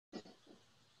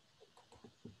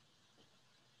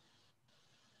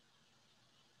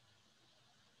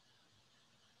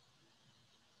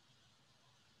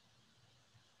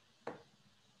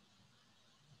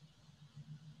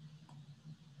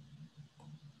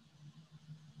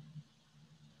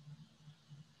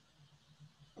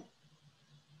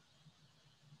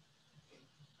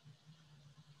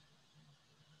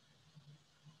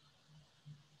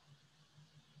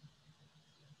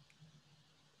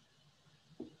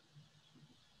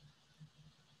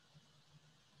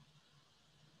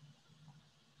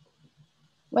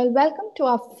Well, welcome to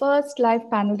our first live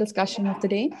panel discussion of the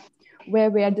day, where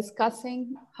we are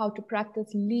discussing how to practice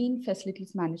lean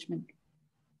facilities management.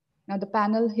 Now, the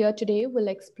panel here today will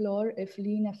explore if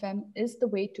lean FM is the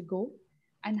way to go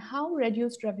and how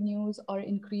reduced revenues or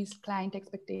increased client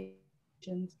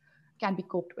expectations can be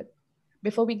coped with.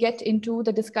 Before we get into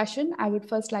the discussion, I would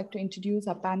first like to introduce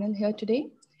our panel here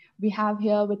today. We have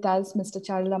here with us Mr.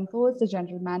 Charles Lampos, the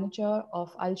General Manager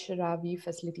of Al Sharawi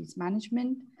Facilities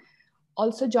Management.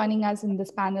 Also joining us in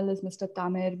this panel is Mr.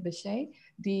 Tamer Bishay,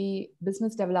 the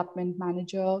Business Development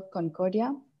Manager,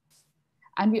 Concordia.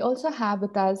 And we also have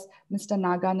with us Mr.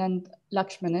 Naganand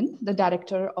Lakshmanan, the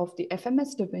Director of the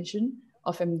FMS Division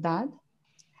of Imdad.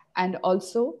 And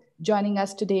also joining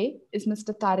us today is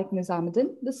Mr. Tariq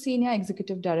Nizamuddin, the Senior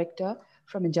Executive Director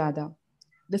from Ijada.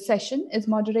 The session is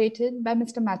moderated by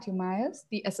Mr. Matthew Myers,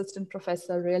 the Assistant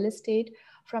Professor Real Estate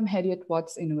from Heriot-Watt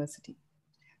University.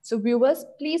 So viewers,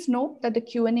 please note that the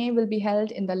Q&A will be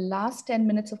held in the last 10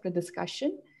 minutes of the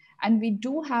discussion, and we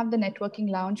do have the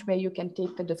networking lounge where you can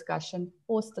take the discussion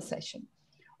post the session.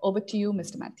 Over to you,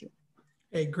 Mr. Matthew.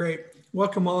 Hey, great.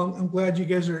 Welcome all. I'm glad you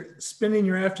guys are spending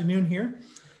your afternoon here.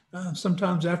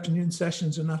 Sometimes afternoon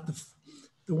sessions are not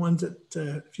the ones that,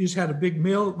 if you just had a big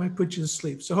meal, it might put you to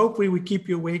sleep. So hopefully we keep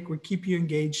you awake, we keep you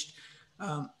engaged.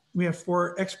 We have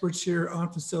 4 experts here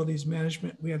on facilities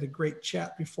management. We had a great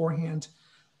chat beforehand.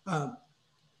 And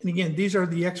again, these are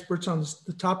the experts on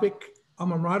the topic.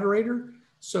 I'm a moderator,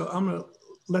 so I'm going to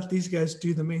let these guys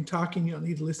do the main talking. You don't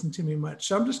need to listen to me much.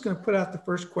 So I'm just going to put out the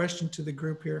first question to the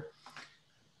group here.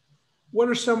 What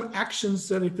are some actions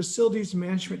that a facilities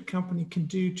management company can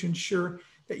do to ensure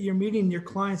that you're meeting your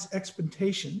clients'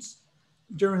 expectations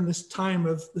during this time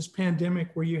of this pandemic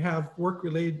where you have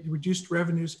work-related reduced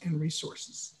revenues and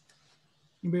resources?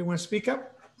 Anybody want to speak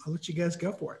up? I'll let you guys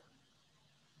go for it.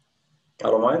 I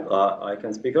don't mind. I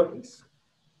can speak up.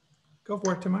 Go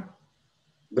for it, Tamar.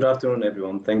 Good afternoon,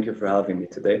 everyone. Thank you for having me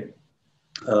today.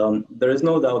 There is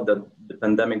no doubt that the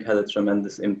pandemic had a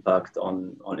tremendous impact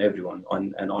on everyone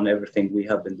and on everything we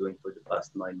have been doing for the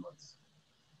past 9 months.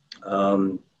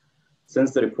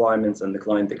 Since the requirements and the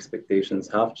client expectations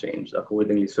have changed,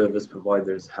 accordingly, service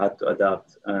providers had to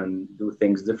adapt and do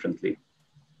things differently.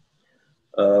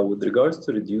 With regards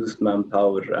to reduced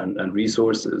manpower and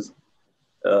resources,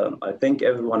 I think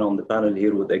everyone on the panel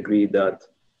here would agree that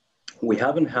we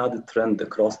haven't had a trend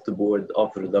across the board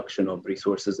of reduction of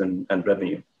resources and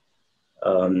revenue.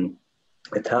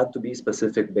 It had to be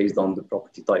specific based on the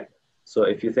property type. So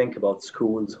if you think about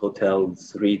schools,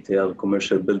 hotels, retail,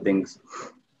 commercial buildings,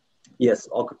 yes,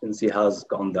 occupancy has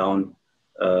gone down,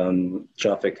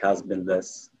 traffic has been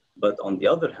less. But on the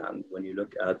other hand, when you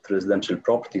look at residential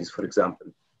properties, for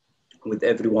example, with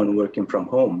everyone working from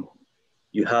home,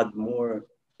 you had more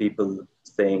people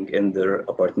staying in their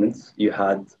apartments, you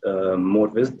had more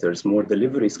visitors, more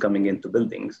deliveries coming into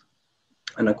buildings.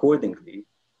 And accordingly,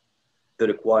 the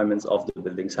requirements of the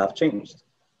buildings have changed.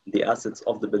 The assets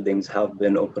of the buildings have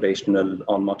been operational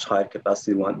on much higher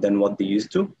capacity than what they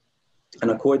used to.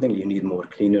 And accordingly, you need more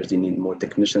cleaners, you need more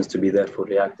technicians to be there for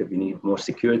reactive, you need more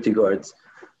security guards.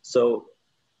 So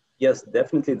yes,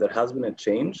 definitely there has been a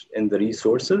change in the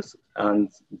resources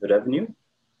and the revenue,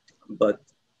 but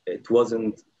it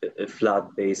wasn't a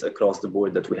flat base across the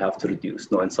board that we have to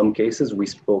reduce. No, in some cases, we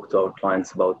spoke to our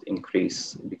clients about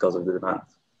increase because of the demand.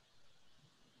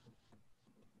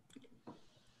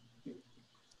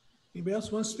 Anybody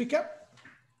else want to speak up?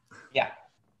 Yeah.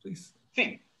 Please.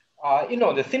 See,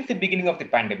 since the beginning of the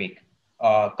pandemic,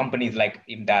 companies like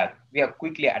Imdad, we have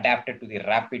quickly adapted to the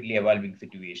rapidly evolving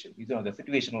situation. The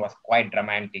situation was quite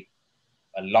dramatic,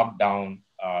 a lockdown,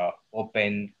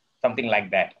 open, something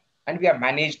like that. And we have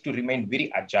managed to remain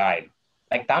very agile.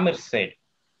 Like Tamer said,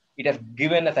 it has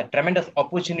given us a tremendous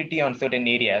opportunity on certain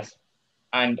areas.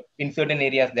 And in certain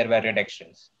areas, there were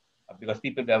reductions. Because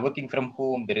people were working from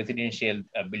home, the residential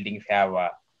buildings have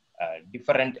a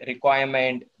different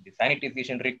requirement, the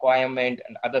sanitization requirement,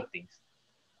 and other things.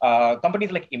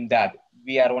 Companies like Imdad,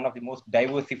 we are one of the most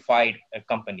diversified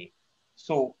company.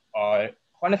 So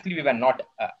honestly, we were not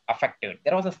affected.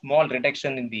 There was a small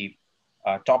reduction in the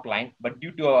top line, but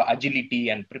due to our agility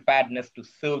and preparedness to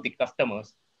serve the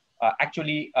customers, I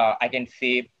can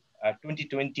say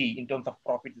 2020 in terms of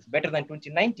profit is better than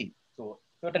 2019. So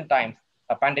certain times,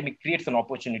 a pandemic creates an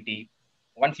opportunity.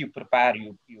 Once you prepare,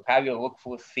 you have your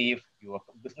workforce safe, your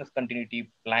business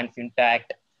continuity plans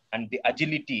intact, and the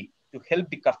agility to help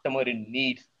the customer in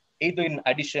needs, either in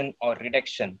addition or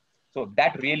reduction. So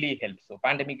that really helps. So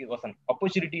pandemic was an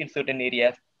opportunity in certain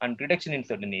areas and reduction in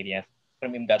certain areas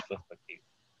from Imdad's perspective.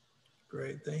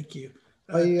 Great, thank you.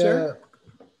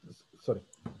 Sorry.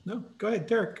 No, go ahead,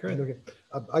 Derek. Go ahead. Okay.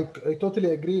 I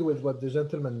totally agree with what the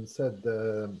gentleman said.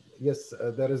 Yes,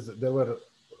 there were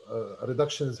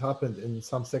reductions happened in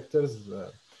some sectors.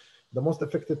 The most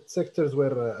affected sectors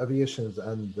were aviations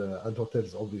and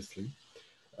hotels, obviously.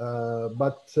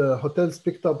 But hotels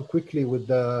picked up quickly with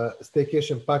the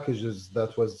staycation packages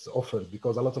that was offered,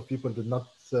 because a lot of people did not,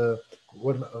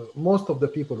 most of the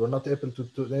people were not able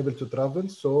to travel.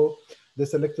 So they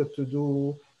selected to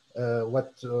do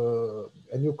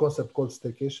a new concept called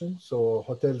staycation. So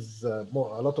hotels, a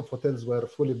lot of hotels were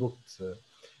fully booked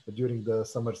during the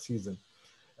summer season.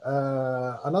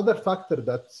 Another factor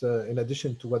that, in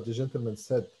addition to what the gentleman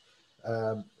said,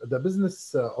 the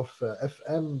business of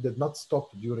FM did not stop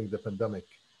during the pandemic.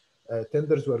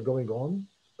 Tenders were going on.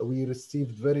 We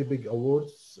received very big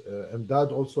awards.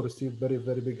 Mdad also received very,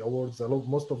 very big awards.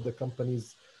 Most of the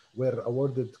companies were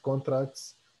awarded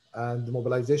contracts, and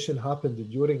mobilization happened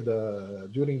during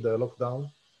the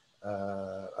lockdown,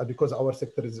 because our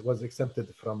sector was exempted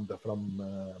from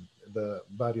the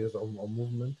barriers of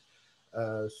movement.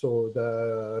 So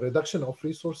the reduction of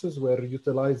resources were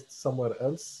utilized somewhere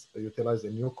else, utilized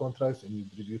in new contracts, and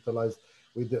utilized.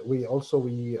 We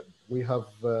have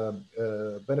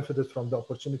benefited from the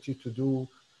opportunity to do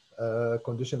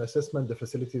condition assessment. The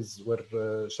facilities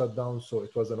were shut down, so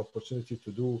it was an opportunity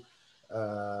to do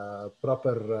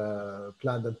proper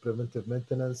planned and preventive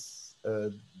maintenance.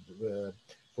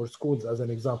 For schools, as an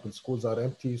example, schools are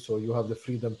empty, so you have the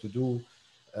freedom to do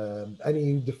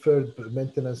any deferred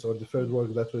maintenance or deferred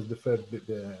work that was deferred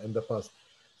in the past.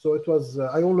 So it was,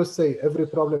 I always say, every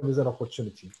problem is an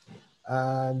opportunity.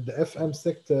 And the FM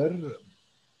sector,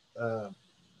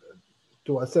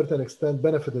 to a certain extent,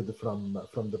 benefited from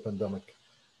the pandemic.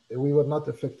 We were not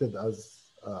affected as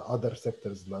other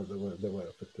sectors like they were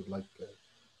affected, like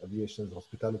aviation,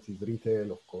 hospitality,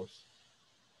 retail, of course.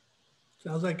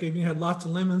 Sounds like you had lots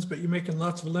of lemons, but you're making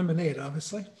lots of lemonade,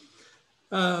 obviously.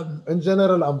 In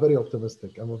general, I'm very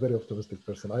optimistic. I'm a very optimistic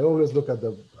person. I always look at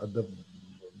the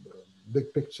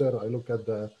big picture. I look at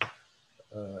the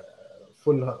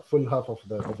full half of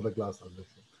the glass,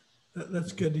 obviously.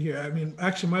 That's good to hear. I mean,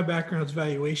 actually, my background is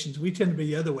valuations. We tend to be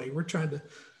the other way. We're trying to,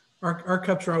 our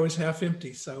cups are always half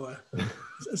empty. So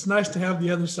it's nice to have the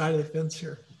other side of the fence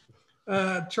here.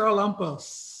 Charles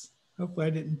Lampos. Hopefully I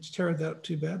didn't tear that up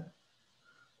too bad.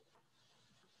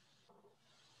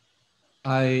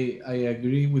 I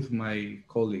agree with my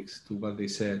colleagues to what they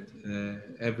said.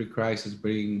 Every crisis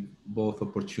brings both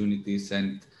opportunities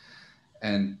and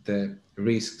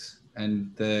risks,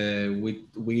 and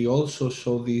we also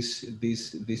saw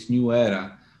this new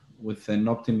era with an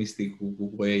optimistic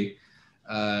way.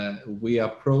 We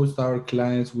approached our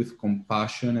clients with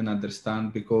compassion and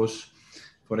understand, because,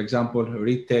 for example,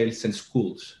 retails and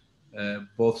schools,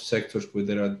 both sectors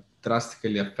were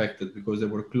drastically affected because they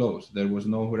were closed. There was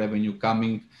no revenue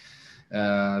coming,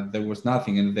 there was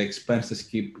nothing, and the expenses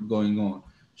keep going on.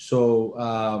 So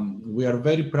we are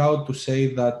very proud to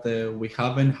say that we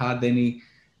haven't had any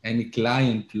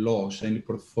client loss, any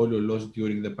portfolio loss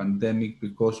during the pandemic,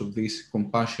 because of this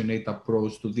compassionate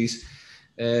approach to this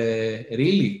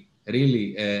really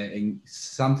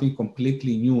something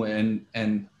completely new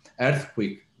and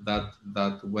earthquake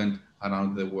that went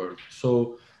around the world.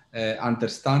 So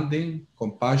understanding,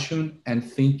 compassion, and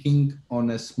thinking on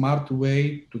a smart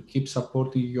way to keep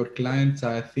supporting your clients,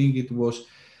 I think it was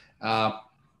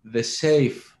the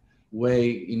safe way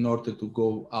in order to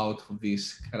go out of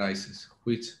this crisis,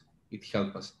 which it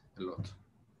helped us a lot.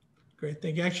 Great,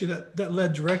 thank you. Actually, that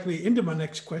led directly into my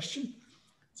next question.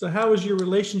 So how has your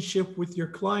relationship with your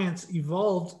clients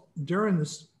evolved during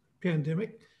this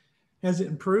pandemic? Has it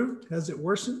improved? Has it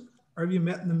worsened? Or have you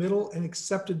met in the middle and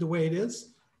accepted the way it is?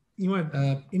 You want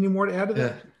any more to add to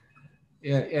that?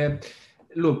 Yeah.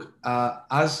 Look,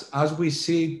 as we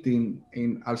see it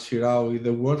in Al Shirawi,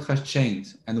 the world has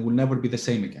changed and will never be the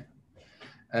same again.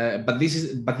 But this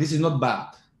is not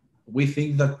bad. We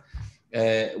think that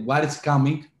what is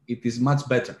coming, it is much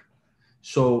better.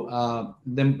 So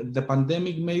the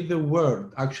pandemic made the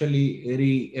world actually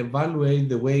re-evaluate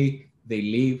the way they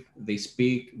live, they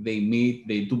speak, they meet,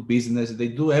 they do business, they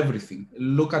do everything.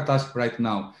 Look at us right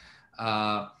now.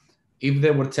 If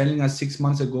they were telling us 6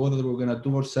 months ago that we're going to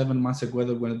do, or 7 months ago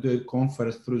that we're going to do a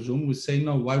conference through Zoom, we say,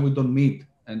 no, why we don't meet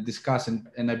and discuss?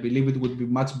 And I believe it would be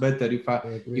much better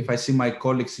if I see my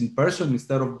colleagues in person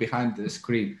instead of behind the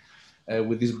screen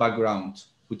with this background,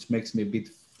 which makes me a bit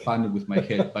funny with my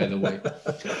head, by the way.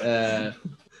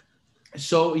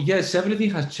 So yes,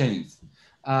 everything has changed.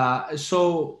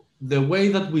 So the way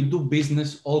that we do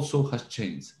business also has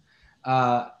changed.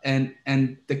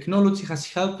 And technology has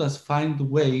helped us find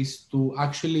ways to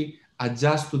actually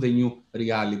adjust to the new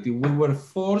reality. We were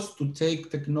forced to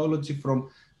take technology from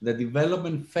the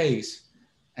development phase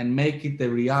and make it a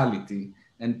reality,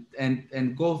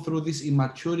 and go through this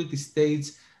immaturity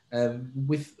stage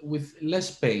with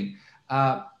less pain.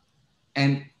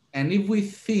 And if we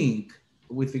think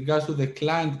with regards to the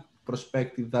client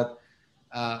perspective that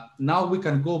now we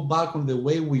can go back on the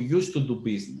way we used to do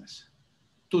business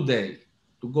today,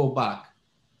 to go back,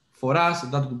 for us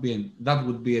that would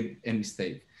be a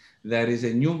mistake. There is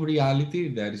a new reality,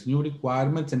 there is new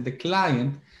requirements, and the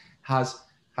client has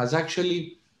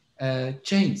actually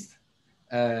changed,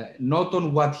 not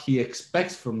on what he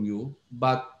expects from you,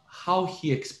 but how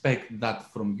he expects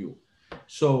that from you.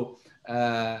 So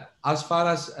as far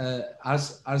as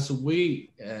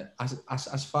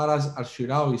far as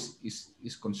Archirao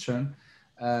is concerned,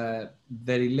 the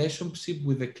relationship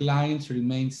with the clients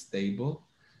remains stable,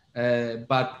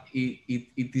 but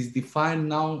it is defined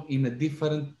now in a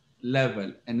different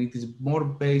level, and it is more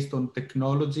based on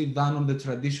technology than on the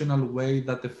traditional way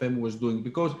that the FM was doing.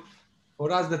 Because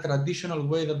for us, the traditional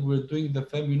way that we're doing the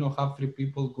FM, have 3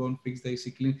 people go and fix the AC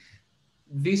clean.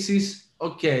 This is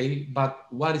okay, but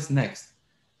what is next?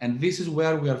 And this is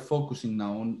where we are focusing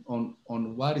now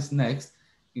on what is next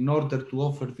in order to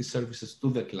offer these services to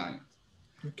the client.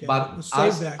 Okay, but we'll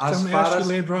save that. I'm going to ask you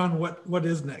later on what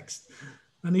is next.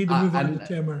 I need to move on to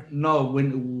Tamer. No,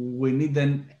 we need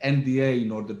an NDA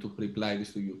in order to reply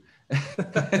this to you.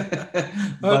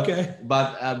 Okay.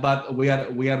 But we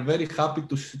are very happy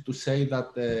to say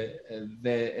that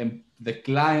the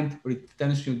client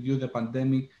retention due to the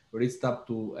pandemic reached up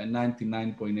to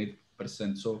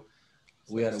 99.8%. So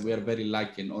we are very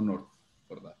lucky and honored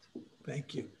for that.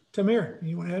 Thank you. Tamer,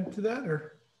 you want to add to that,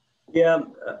 or? Yeah,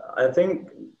 I think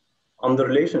on the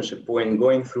relationship point,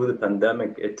 going through the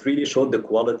pandemic, it really showed the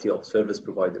quality of service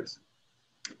providers.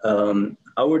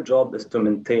 Our job is to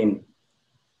maintain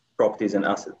properties and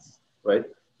assets, right?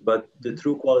 But the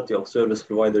true quality of service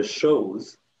providers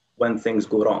shows when things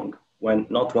go wrong,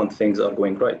 not when things are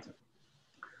going right.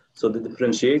 So the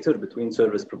differentiator between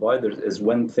service providers is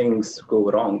when things go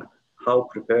wrong, how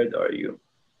prepared are you?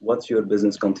 What's your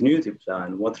business continuity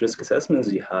plan? What risk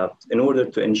assessments you have in order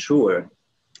to ensure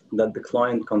that the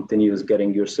client continues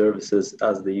getting your services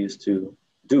as they used to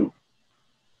do?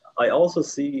 I also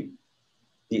see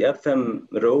the FM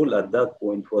role at that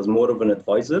point was more of an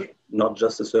advisor, not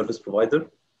just a service provider,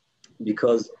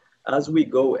 because as we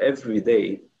go every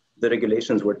day, the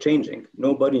regulations were changing.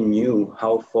 Nobody knew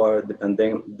how far the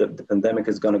pandemic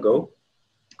is going to go.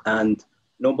 And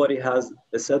nobody has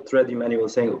a set ready manual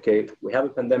saying, okay, we have a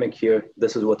pandemic here.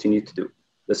 This is what you need to do.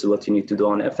 This is what you need to do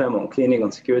on FM, on cleaning,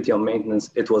 on security, on maintenance.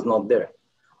 It was not there.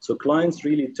 So clients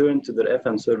really turned to their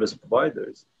FM service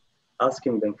providers,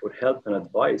 asking them for help and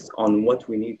advice on what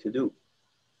we need to do.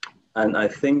 And I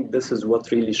think this is what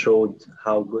really showed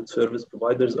how good service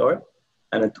providers are.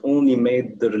 And it only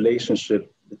made the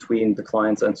relationship between the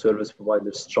clients and service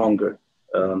providers stronger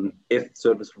if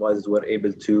service providers were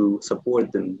able to support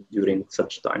them during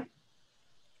such time.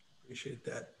 Appreciate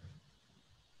that.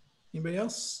 Anybody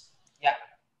else? Yeah.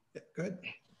 Go ahead.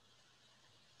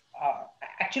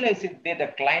 Actually, I said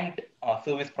the client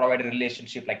service provider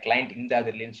relationship, like client in the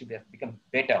relationship, has become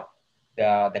better.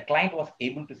 The client was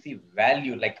able to see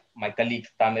value, like my colleague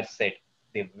Tamer said,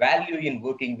 the value in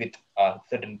working with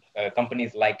certain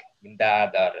companies like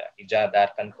Imdad or Ijad or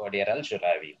Concordia or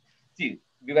Al-Sharawi. See,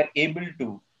 we were able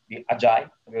to be agile,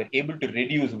 we were able to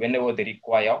reduce whenever they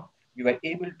require, we were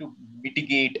able to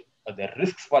mitigate the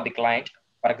risks for the client.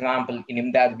 For example, in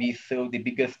Imdad, we serve the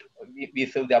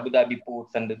Abu Dhabi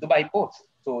ports and the Dubai ports.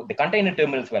 So the container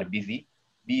terminals were busy.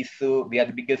 We are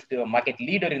the biggest market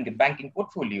leader in the banking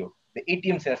portfolio. The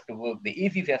ATMs has to work, the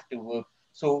ACs has to work.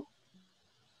 So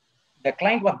the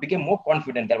client became more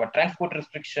confident. There were transport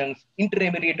restrictions,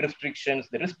 intermediate restrictions.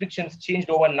 The restrictions changed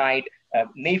overnight.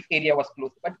 NAIF area was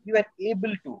closed, but we were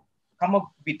able to come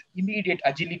up with immediate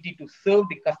agility to serve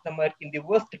the customer in the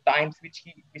worst times, which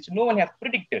no one has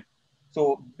predicted.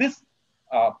 So this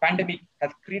pandemic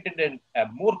has created a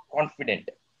more confident.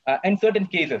 In certain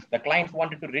cases, the clients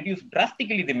wanted to reduce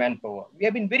drastically the manpower. We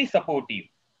have been very supportive.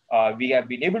 We have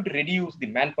been able to reduce the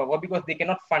manpower because they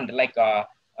cannot fund, like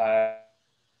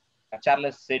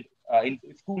Charles said, in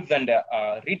schools and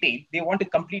retail, they want to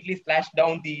completely slash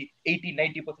down the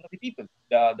 80-90% of the people.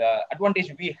 The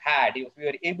advantage we had is we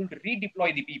were able to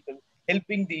redeploy the people,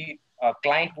 helping the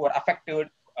client who are affected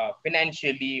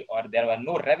financially or there were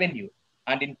no revenue.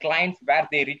 And in clients where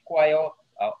they require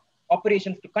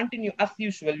operations to continue as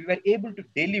usual, we were able to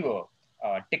deliver.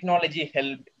 Technology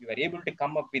helped. We were able to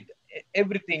come up with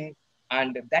everything.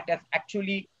 And that has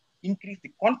actually increased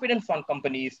the confidence on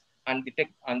companies and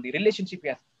the relationship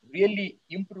has really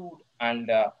improved. And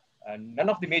none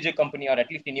of the major company, or at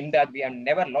least in IMDAD, we have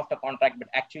never lost a contract, but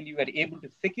actually we were able to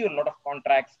secure a lot of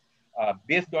contracts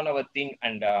based on our thing,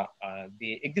 and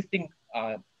the existing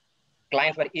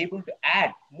clients were able to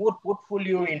add more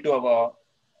portfolio into our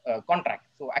contract.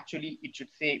 So actually, it should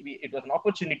say it was an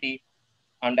opportunity,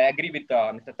 and I agree with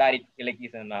Mr. Tariq. Like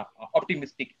he's an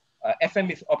optimistic.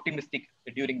 FM is optimistic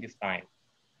during this time.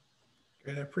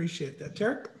 Great, I appreciate that,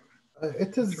 Tariq.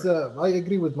 It is. I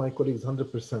agree with my colleagues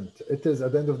 100%. It is,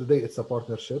 at the end of the day, it's a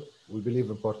partnership. We believe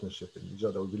in partnership in each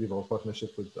other. We believe our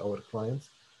partnership with our clients,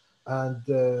 and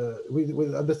we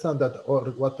understand that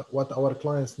what our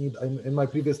clients need. In my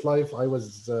previous life, I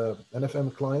was an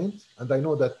FM client, and I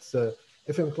know that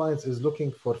FM clients is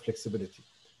looking for flexibility,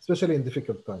 especially in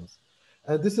difficult times.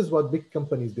 And this is what big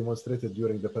companies demonstrated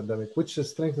during the pandemic, which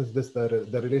strengthens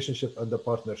the relationship and the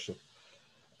partnership.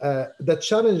 The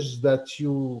challenge that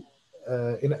you,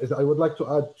 I would like to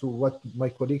add to what my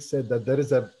colleague said, that there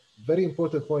is a very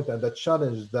important point, and the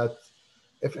challenge that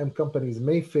FM companies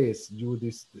may face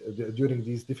during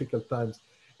these difficult times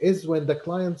is when the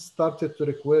clients started to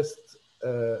request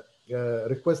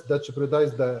that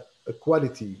jeopardize the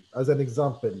quality. As an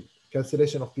example,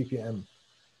 cancellation of PPM.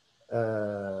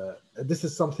 This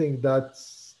is something that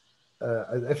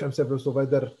an FM service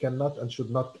provider cannot and should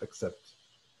not accept.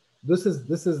 This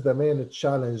is the main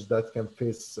challenge that can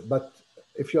face. But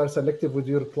if you are selective with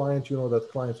your client, you know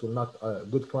that clients will not,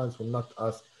 good clients will not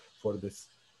ask for this.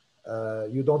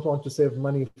 You don't want to save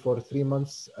money for 3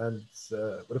 months and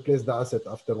replace the asset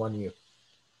after 1 year,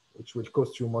 which will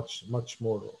cost you much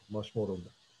more of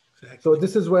that. Exactly. So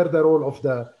this is where the role of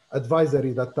the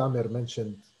advisory that Tamer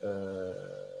mentioned,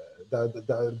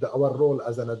 our role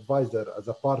as an advisor, as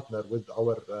a partner with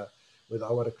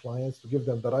our clients, to give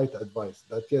them the right advice.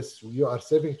 That yes, you are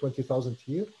saving 20,000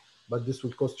 here, but this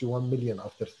will cost you 1 million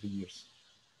after 3 years.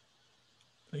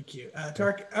 Thank you,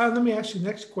 Tariq. Let me ask you the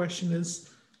next question is.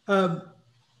 Well,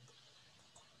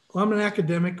 I'm an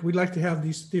academic. We'd like to have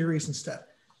these theories and stuff.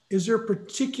 Is there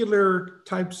particular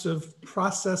types of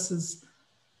processes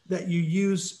that you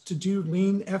use to do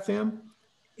Lean FM?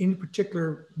 Any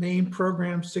particular main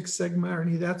program, Six Sigma, or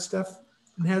any of that stuff?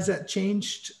 And has that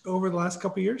changed over the last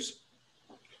couple of years?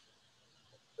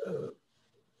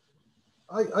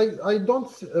 I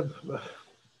don't.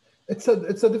 It's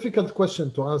a difficult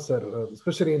question to answer,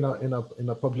 especially in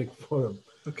a public forum.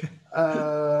 Okay.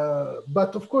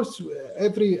 But of course,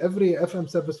 every FM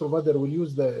service provider will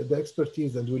use the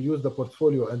expertise and will use the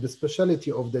portfolio and the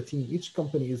specialty of the team. Each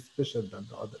company is special than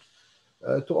the other.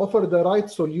 To offer the right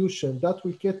solution that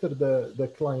will cater the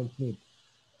client need,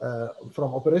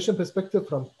 from operation perspective,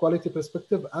 from quality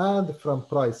perspective, and from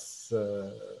price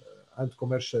and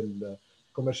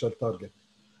commercial target.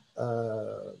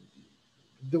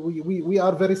 We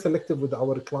are very selective with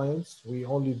our clients. We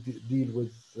only deal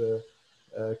with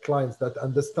clients that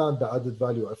understand the added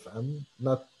value of FM,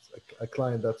 not a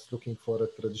client that's looking for a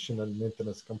traditional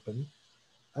maintenance company.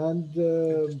 And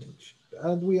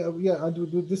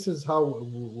this is how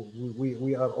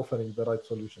we are offering the right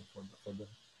solution for them.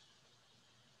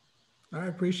 I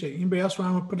appreciate it. Anybody else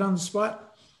want to put on the spot?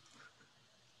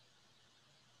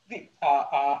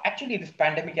 Actually, this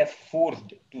pandemic has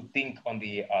forced to think on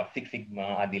the Six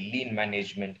Sigma, the lean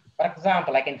management. For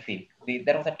example, I can say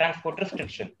there was a transport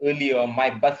restriction. Earlier, my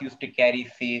bus used to carry,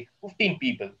 say, 15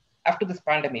 people. After this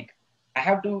pandemic, I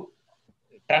have to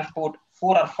transport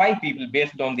 4 or 5 people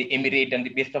based on the emirate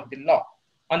and based on the law.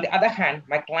 On the other hand,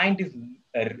 my client is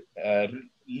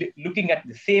looking at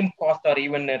the same cost or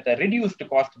even at a reduced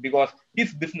cost because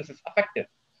his business is affected.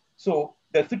 So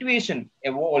the situation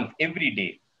evolves every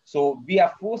day. So we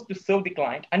are forced to serve the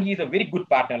client, and he is a very good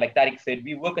partner. Like Tariq said,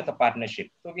 we work as a partnership.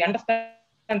 So we understand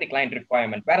the client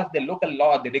requirement, whereas the local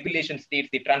law, the regulation states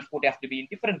the transport has to be in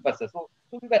different buses. So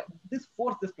this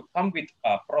forced us to come with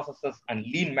processes and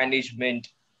lean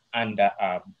management and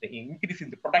the increase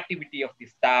in the productivity of the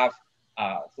staff.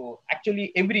 So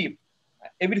actually every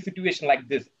situation like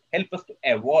this help us to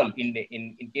evolve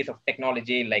in case of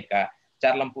technology, like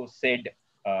Charlampo said.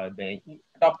 The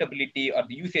adaptability or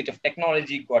the usage of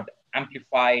technology got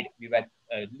amplified. We were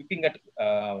looking at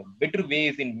better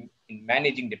ways in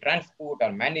managing the transport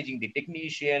or managing the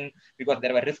technician, because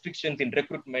there were restrictions in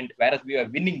recruitment, whereas we were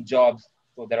winning jobs.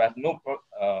 So there was no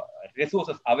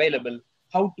resources available.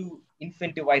 How to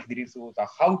incentivize the resource, or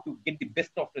how to get the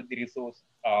best of the resource.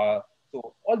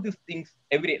 So all these things,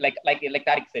 like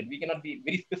Tariq said, we cannot be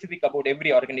very specific about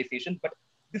every organization, but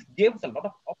this gave us a lot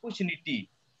of opportunity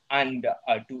and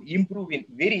to improve in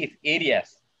various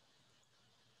areas.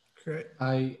 Great.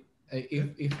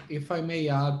 If I may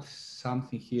add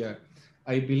something here,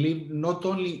 I believe not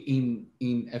only in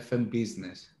FM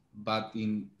business, but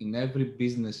in every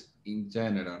business in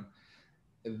general,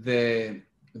 the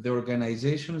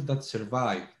organizations that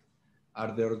survive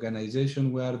are the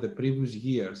organizations where the previous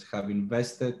years have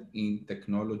invested in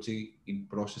technology, in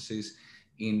processes,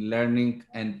 in learning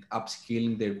and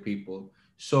upskilling their people.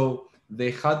 So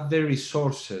they had the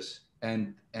resources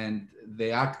and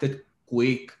they acted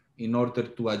quick in order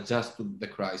to adjust to the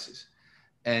crisis.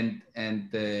 And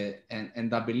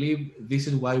I believe this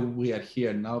is why we are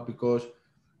here now, because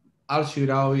Al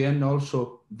Shirawi and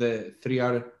also the three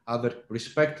other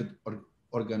respected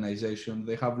organizations,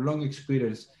 they have long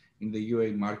experience in the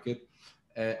UAE market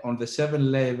on the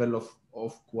 7 level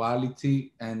of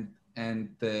quality and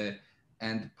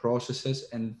processes,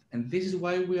 and this is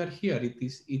why we are here. It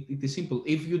is simple.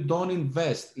 If you don't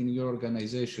invest in your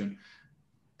organization,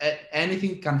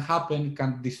 anything can happen,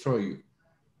 can destroy you.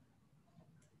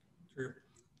 Sure.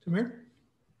 Tamir?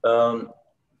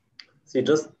 See,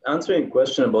 just answering a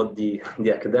question about the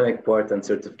academic part and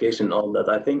certification, all that,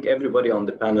 I think everybody on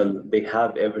the panel, they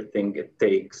have everything it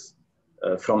takes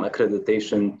from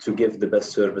accreditation to give the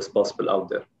best service possible out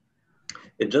there.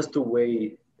 It's just the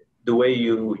way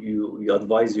you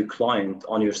advise your client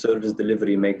on your service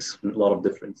delivery makes a lot of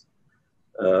difference.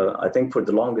 I think for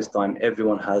the longest time,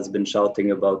 everyone has been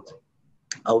shouting about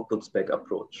output spec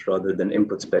approach rather than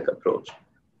input spec approach.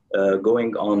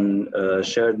 Going on a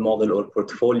shared model or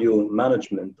portfolio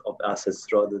management of assets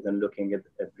rather than looking at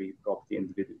every property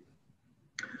individually.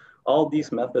 All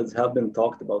these methods have been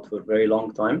talked about for a very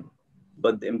long time,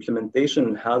 but the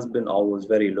implementation has been always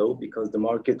very low because the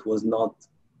market was not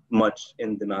much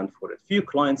in demand for it. Few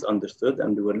clients understood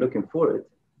and they were looking for it,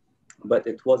 but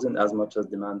it wasn't as much as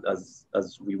demand as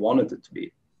we wanted it to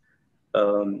be.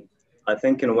 I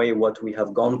think in a way what we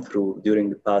have gone through during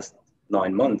the past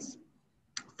 9 months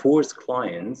force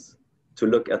clients to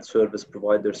look at service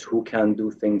providers who can do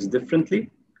things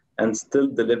differently and still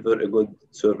deliver a good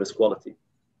service quality.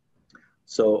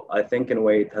 So I think in a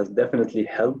way it has definitely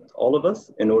helped all of us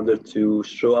in order to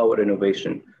show our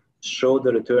innovation, show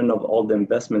the return of all the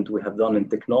investment we have done in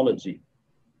technology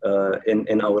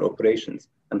in our operations,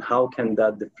 and how can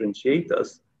that differentiate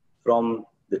us from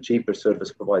the cheaper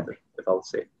service provider, if I would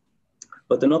say.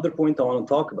 But another point I want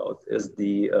to talk about is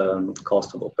the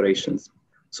cost of operations.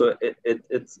 So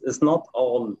it's not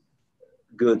all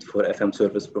good for FM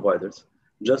service providers.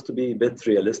 Just to be a bit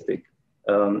realistic,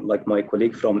 like my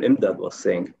colleague from IMDAD was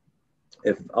saying,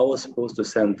 if I was supposed to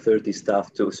send 30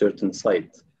 staff to a certain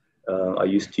site, I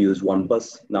used to use 1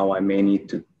 bus. Now I may need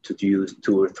to use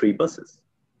 2 or 3 buses,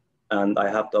 and I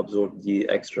have to absorb the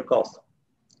extra cost.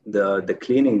 The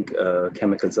cleaning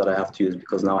chemicals that I have to use,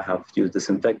 because now I have to use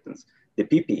disinfectants, the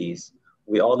PPEs,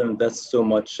 we all invest so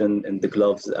much in the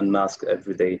gloves and masks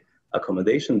every day,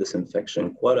 accommodation,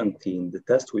 disinfection, quarantine, the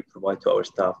tests we provide to our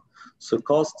staff. So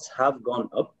costs have gone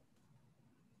up,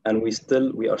 and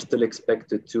we are still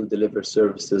expected to deliver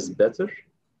services better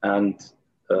and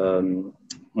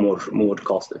more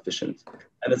cost efficient.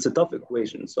 And it's a tough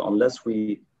equation. So unless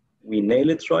we nail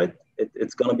it right,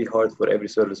 it's going to be hard for every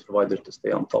service provider to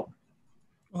stay on top.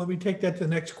 Well, we take that to the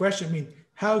next question. I mean,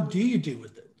 how do you deal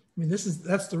with it? I mean,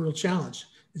 that's the real challenge.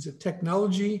 Is it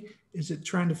technology? Is it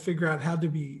trying to figure out how to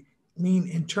be lean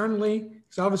internally?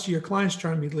 Because obviously your client's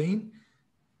trying to be lean,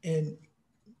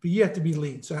 but you have to be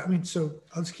lean. So, I mean,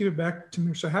 I'll just keep it back to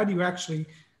me. So how do you actually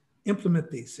implement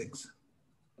these things?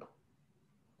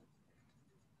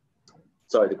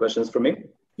 Sorry, the question is for me?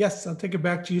 Yes, I'll take it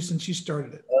back to you since you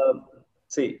started it.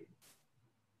 See,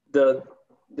 the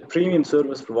premium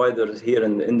service providers here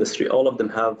in the industry, all of them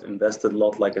have invested a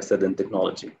lot, like I said, in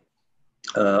technology.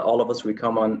 All of us, we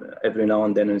come on every now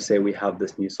and then and say we have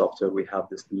this new software, we have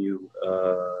this new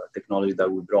technology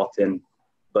that we brought in,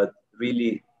 but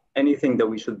really anything that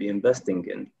we should be investing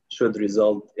in should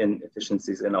result in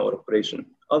efficiencies in our operation.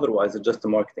 Otherwise, it's just a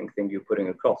marketing thing you're putting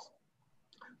across.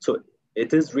 So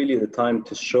it is really the time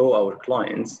to show our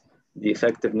clients the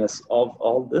effectiveness of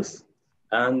all this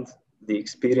and the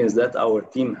experience that our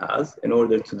team has in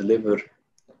order to deliver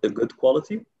a good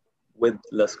quality with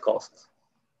less cost.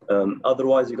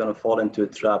 Otherwise, you're going to fall into a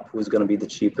trap. Who's going to be the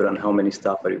cheaper and how many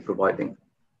staff are you providing?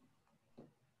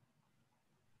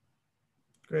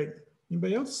 Great.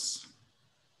 Anybody else?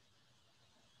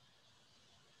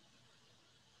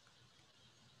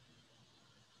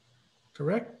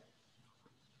 Correct.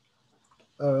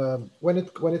 When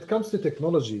it comes to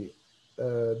technology,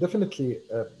 definitely,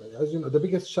 as you know, the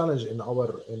biggest challenge in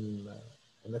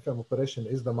FM operation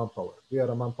is the manpower. We are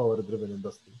a manpower-driven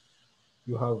industry.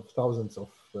 You have thousands of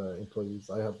employees.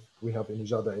 We have in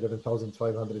Ijada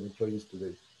 11,500 employees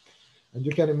today. And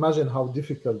you can imagine how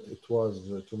difficult it was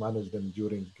to manage them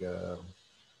during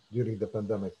the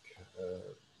pandemic,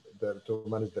 to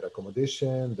manage their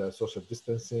accommodation, the social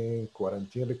distancing,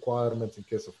 quarantine requirements in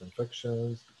case of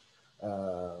infections,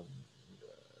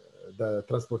 the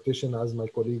transportation, as my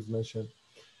colleagues mentioned.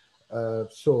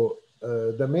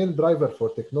 The main driver for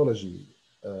technology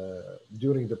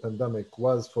during the pandemic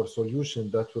was for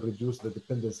solutions that will reduce the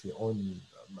dependency on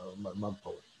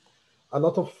manpower. A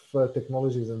lot of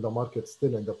technologies in the market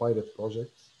still in the pilot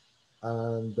projects,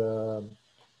 and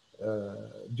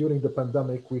during the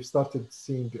pandemic, we've started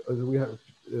seeing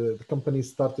the companies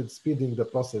started speeding the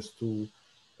process to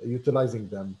utilizing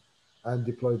them and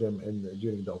deploy them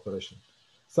during the operation.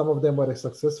 Some of them were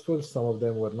successful, some of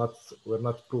them were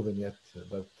not proven yet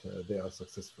that they are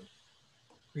successful.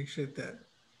 Appreciate that.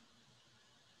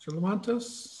 So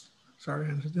Lamantos, sorry,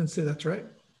 I didn't say that's right.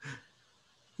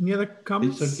 Any other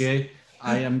comments? It's okay.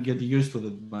 I am getting used to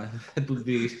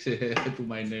to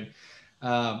my name.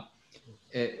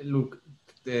 Look,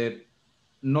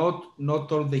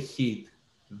 not all the heat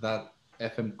that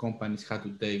FM companies had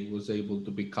to take was able to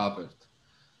be covered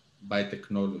by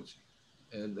technology.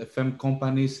 FM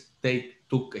companies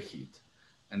took a hit,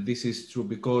 and this is true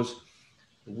because,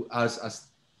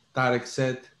 as Tarek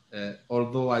said,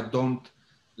 although I don't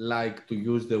like to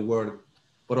use the word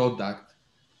product,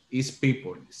 is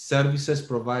people, services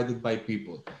provided by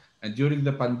people. And during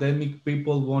the pandemic,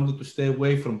 people wanted to stay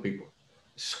away from people.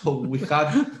 So we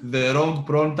had the wrong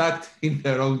product in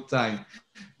the wrong time.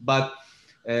 But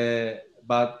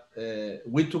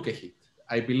we took a hit.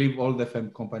 I believe all the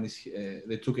FM companies,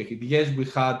 they took a hit. Yes, we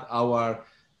had our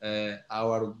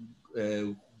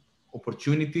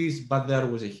opportunities, but there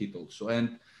was a hit also.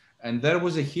 And there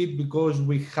was a hit because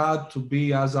we had to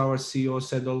be, as our CEO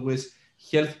said always,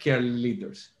 healthcare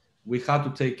leaders. We had to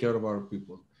take care of our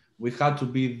people. We had to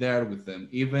be there with them.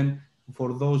 Even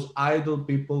for those idle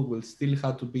people, we'll still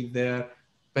have to be there,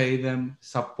 pay them,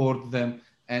 support them,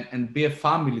 and be a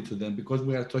family to them, because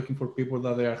we are talking for people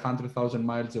that they are 100,000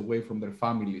 miles away from their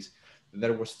families.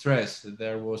 There was stress,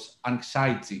 there was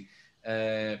anxiety.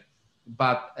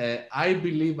 But I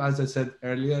believe, as I said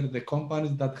earlier, the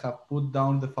companies that have put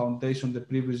down the foundation the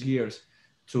previous years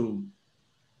to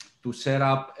set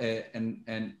up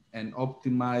an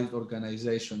optimized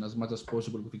organization as much as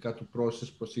possible with regard to process,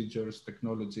 procedures,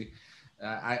 technology,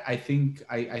 I think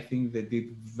they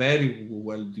did very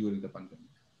well during the pandemic.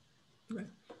 Right.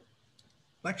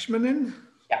 Lakshmanan?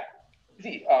 Yeah.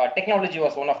 See, technology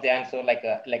was one of the answers.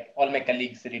 Like all my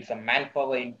colleagues said, it's a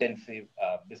manpower-intensive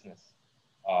business.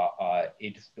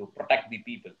 It is to protect the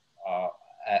people.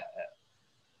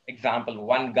 Example: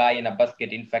 one guy in a bus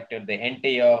get infected, the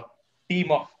entire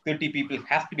team of 30 people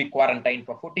has to be quarantined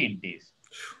for 14 days.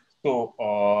 So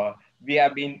we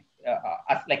have been,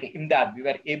 like in that, we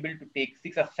were able to take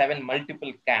 6 or 7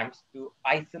 multiple camps to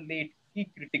isolate key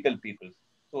critical people.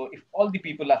 So if all the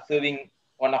people are serving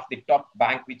one of the top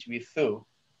bank which we serve,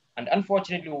 and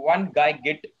unfortunately one guy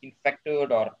get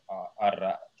infected or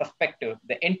suspected,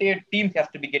 the entire team has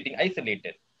to be getting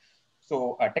isolated.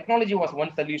 So technology was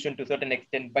one solution to a certain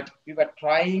extent, but we were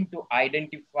trying to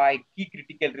identify key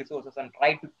critical resources and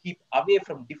try to keep away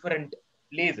from different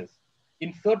places.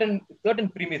 In certain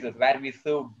premises where we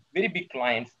serve very big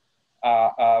clients,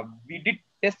 we did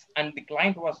tests and the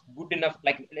client was good enough,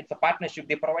 like it's a partnership,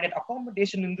 they provided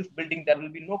accommodation in this building, there will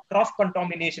be no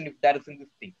cross-contamination if there is in this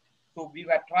thing. So we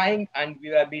were trying and we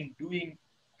have been doing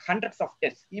hundreds of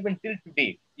tests, even till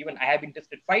today. Even I have been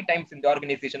tested 5 times in the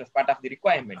organization as part of the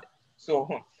requirement. So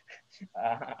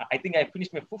I think I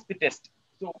finished my 5th test.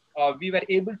 So we were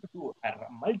able to do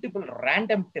multiple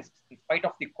random tests in spite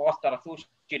of the cost are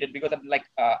associated, because of, like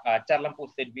Charlampo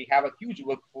said, we have a huge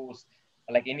workforce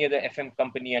like any other FM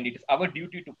company, and it is our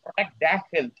duty to protect their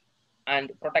health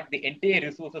and protect the entire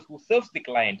resources who serves the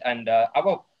client. And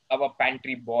our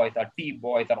pantry boys, our tea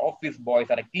boys, our office boys,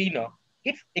 our cleaner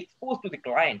gets exposed to the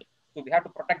client. So we have to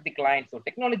protect the client. So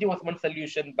technology was one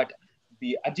solution, but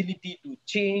the agility to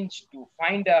change, to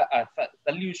find a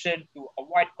solution to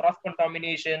avoid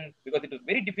cross-contamination, because it was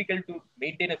very difficult to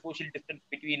maintain a social distance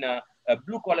between a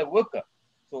blue-collar worker.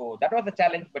 So that was a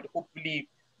challenge, but hopefully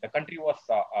the country was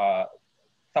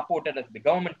supported, as the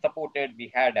government supported. We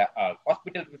had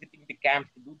hospitals visiting the camps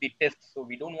to do the tests, so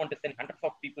we don't want to send hundreds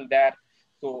of people there.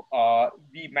 So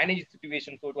we managed the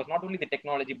situation. So it was not only the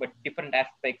technology, but different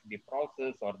aspects, the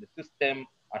process or the system,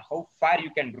 or how far you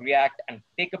can react and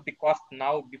take up the cost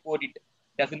now before it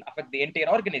doesn't affect the entire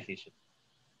organization.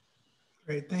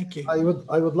 Great, thank you.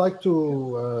 I would like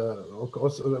to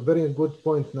also a very good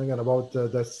point, Nagan, about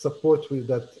the support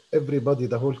that everybody,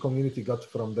 the whole community got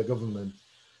from the government.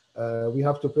 We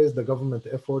have to praise the government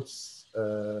efforts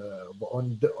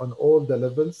on all the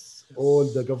levels, all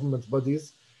the government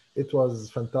bodies. It was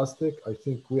fantastic. I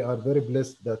think we are very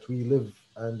blessed that we live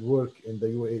and work in the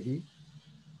UAE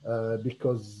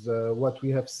because what we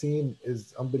have seen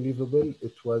is unbelievable.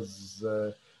 It was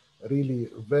really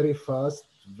very fast,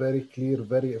 very clear,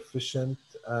 very efficient,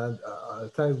 and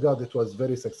thank God it was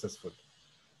very successful.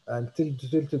 And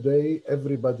till today,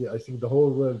 everybody, I think the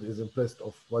whole world is impressed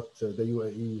of what the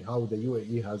UAE, how the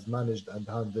UAE has managed and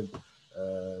handled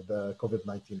the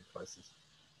COVID-19 crisis.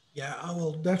 Yeah, I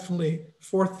will definitely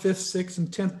 4th, 5th, 6th, and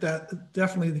 10th. That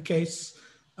definitely the case.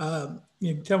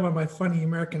 You can tell by my funny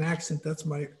American accent, that's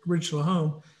my original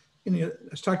home. And I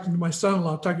was talking to my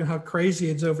son-in-law, talking how crazy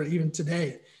it's over even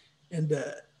today. And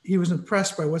he was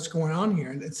impressed by what's going on here.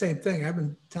 And the same thing, I've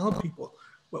been telling people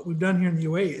what we've done here in the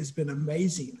UAE has been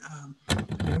amazing.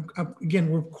 Again,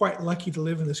 we're quite lucky to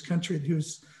live in this country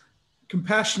who's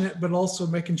compassionate, but also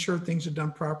making sure things are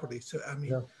done properly. So, I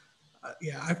mean,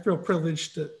 yeah, I feel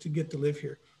privileged to get to live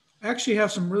here. I actually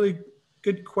have some really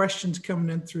good questions coming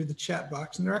in through the chat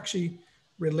box, and they're actually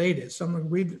related. So I'm going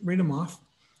to read them off.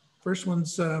 First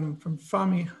one's from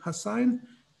Fahmi Hassan.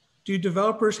 Do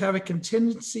developers have a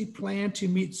contingency plan to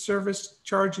meet service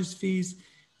charges fees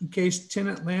in case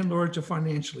tenant landlords are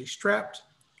financially strapped?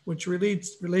 Which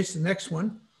relates to the next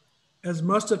one. As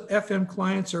most of FM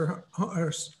clients are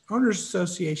owners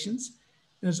associations,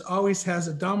 and as always has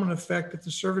a domino effect if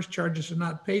the service charges are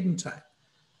not paid in time.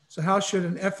 So how should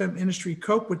an FM industry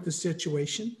cope with this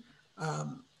situation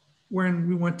when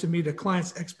we want to meet a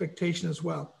client's expectation as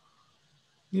well?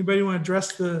 Anybody want to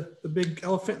address the big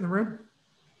elephant in the room?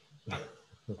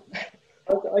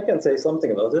 I can say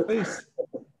something about it. Please.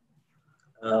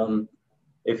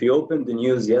 If you opened the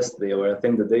news yesterday, or I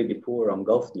think the day before on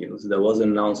Gulf News, there was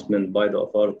an announcement by the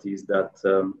authorities that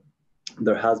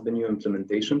there has been new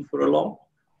implementation for a law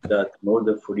that in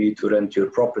order for you to rent your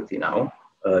property now,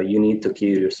 you need to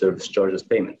clear your service charges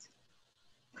payment.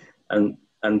 And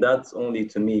that's only,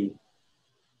 to me,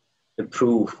 the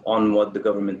proof on what the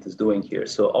government is doing here.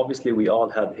 So obviously we all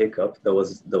had hiccup. There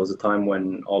was a time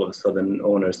when all of a sudden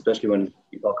owners, especially when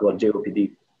you talk about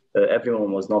JOPD,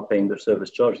 everyone was not paying their service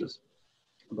charges.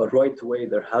 But right away,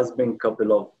 there has been a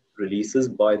couple of releases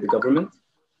by the government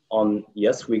on,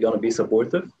 yes, we're going to be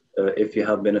supportive if you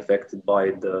have been affected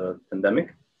by the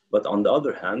pandemic. But on the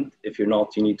other hand, if you're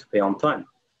not, you need to pay on time.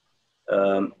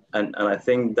 And I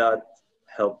think that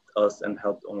helped us and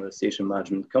helped owner association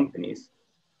management companies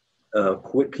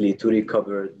quickly to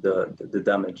recover the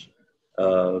damage.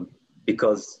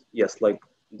 Because, yes, like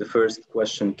the first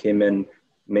question came in,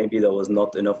 maybe there was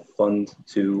not enough fund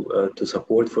to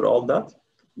support for all that.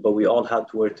 But we all had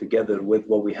to work together with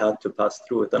what we had to pass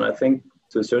through it. And I think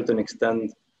to a certain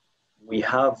extent, we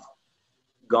have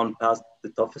gone past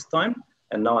the toughest time.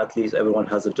 And now at least everyone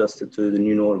has adjusted to the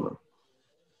new normal.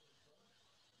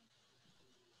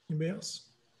 Anybody else?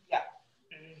 Yeah.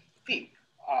 See,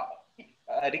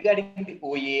 regarding the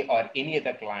OA or any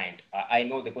other client, I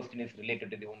know the question is related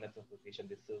to the owners association,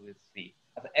 the service fee.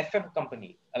 As an FM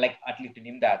company, like at least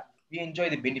in that, we enjoy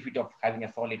the benefit of having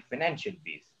a solid financial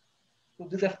base. So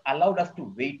this has allowed us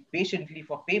to wait patiently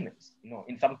for payments. You know,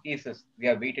 in some cases, we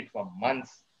have waited for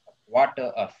months, a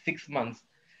quarter, or 6 months,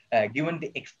 given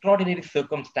the extraordinary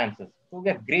circumstances. So we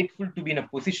are grateful to be in a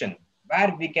position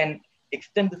where we can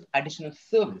extend this additional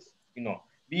service. You know,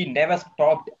 we never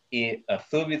stopped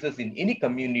services in any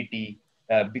community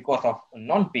because of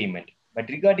non-payment. But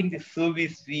regarding the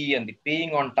service fee and the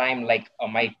paying on time, like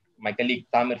my colleague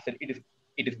Tamer said,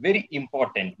 it is very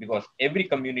important because every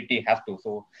community has to.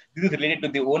 So this is related to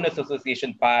the owners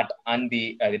association part and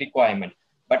the requirement.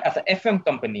 But as a FM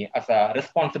company, as a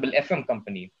responsible FM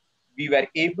company, we were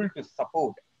able to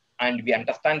support and we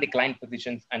understand the client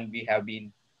positions, and we have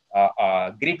been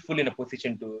grateful in a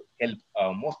position to help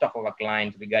most of our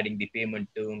clients regarding the payment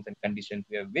terms and conditions.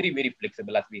 We are very, very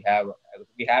flexible as we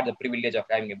had the privilege of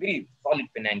having a very solid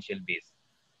financial base.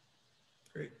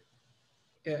 Great.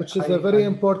 Yeah, which is a very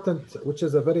important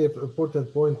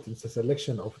point in the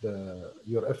selection of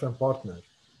your FM partner.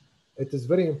 It is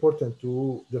very important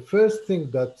the first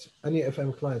thing that any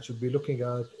FM client should be looking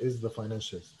at is the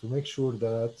financials, to make sure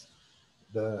that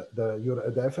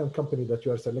the FM company that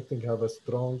you are selecting have a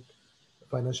strong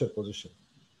financial position.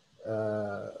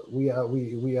 We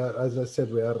are, as I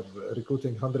said, we are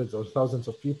recruiting hundreds or thousands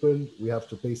of people. We have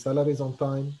to pay salaries on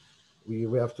time.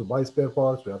 We have to buy spare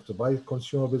parts, we have to buy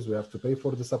consumables, we have to pay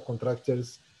for the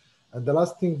subcontractors. And the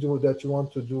last thing that you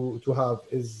want to have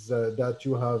is that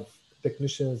you have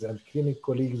technicians and cleaning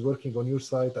colleagues working on your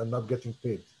site and not getting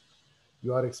paid.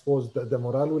 You are exposed, the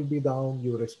morale will be down,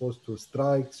 you're exposed to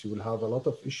strikes, you will have a lot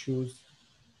of issues.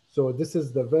 So this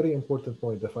is the very important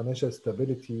point, the financial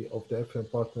stability of the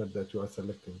FM partner that you are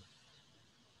selecting.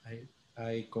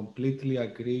 I completely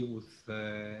agree with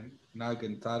Nag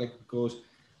and Tarek, because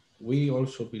we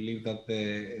also believe that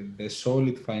the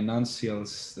solid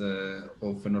financials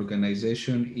of an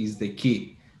organization is the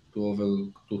key to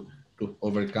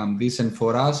overcome this. And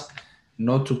for us,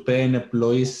 not to pay an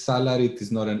employee's salary, it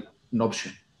is not an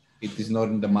option. It is not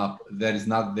in the map. There is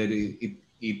not there.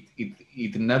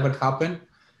 It never happened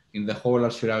in the whole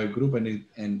Al-Shirawi group, and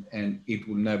it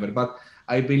will never. But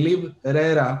I believe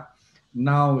RERA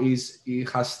now he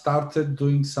has started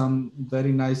doing some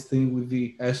very nice thing with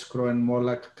the escrow and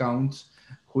MOLAC accounts,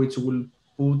 which will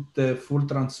put the full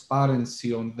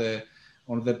transparency on the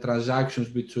transactions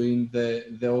between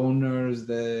the owners,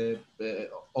 the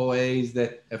OAs,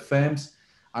 the FMs.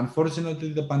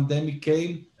 Unfortunately, the pandemic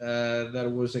came. There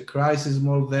was a crisis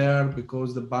more there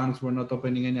because the banks were not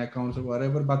opening any accounts or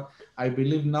whatever. But I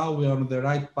believe now we are on the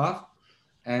right path,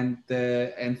 and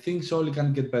things only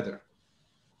can get better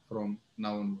from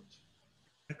now onwards.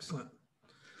 Excellent.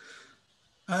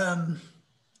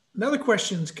 Another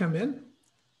question's come in.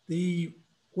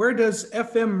 Where does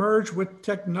FM merge with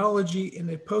technology in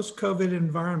a post-COVID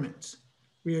environment?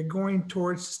 We are going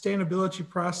towards sustainability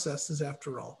processes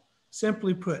after all.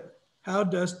 Simply put, how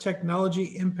does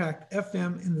technology impact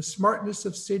FM in the smartness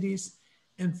of cities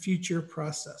and future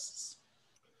processes?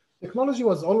 Technology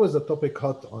was always a topic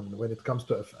hot on when it comes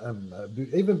to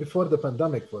FM. Even before the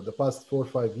pandemic, for the past 4 or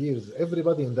 5 years,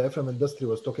 everybody in the FM industry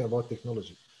was talking about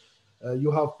technology.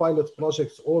 You have pilot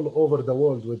projects all over the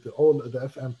world with all the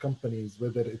FM companies,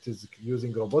 whether it is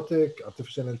using robotic,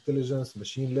 artificial intelligence,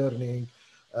 machine learning,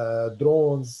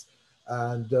 drones,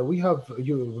 and we have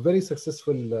very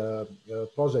successful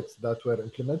projects that were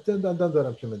implemented and under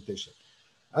implementation.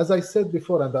 As I said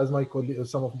before, and as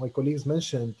some of my colleagues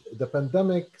mentioned, the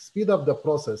pandemic speed up the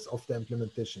process of the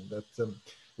implementation. That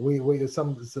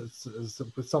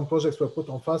some projects were put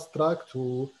on fast track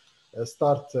to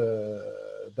start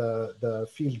the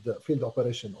field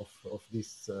operation of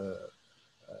these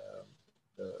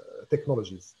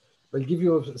technologies. I'll give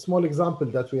you a small example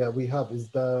that we have is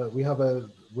we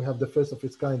have the first of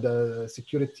its kind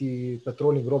security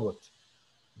patrolling robot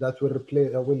that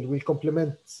will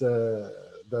complement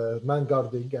the man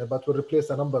guarding, but will replace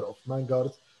a number of man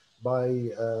guards by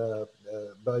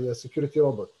a security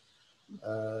robot.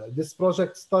 This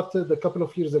project started a couple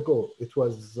of years ago. It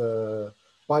was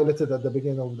piloted at the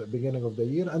beginning of the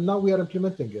year, and now we are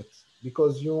implementing it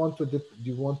because you want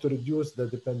to reduce the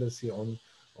dependency on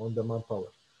the manpower.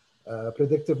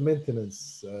 Predictive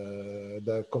maintenance,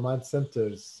 the command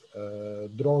centers,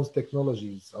 drones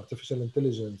technologies, artificial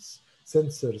intelligence,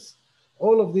 sensors,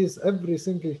 all of these, every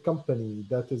single company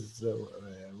that is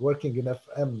working in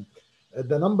FM,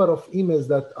 the number of emails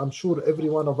that I'm sure every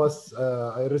one of us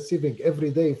are receiving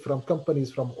every day from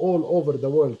companies from all over the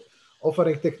world,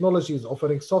 offering technologies,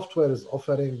 offering softwares,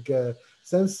 offering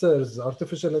sensors,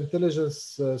 artificial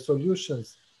intelligence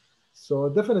solutions. So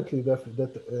definitely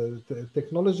the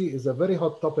technology is a very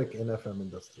hot topic in FM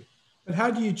industry. But how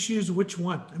do you choose which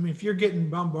one? I mean, if you're getting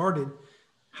bombarded,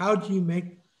 how do you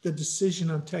make the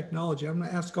decision on technology? I'm going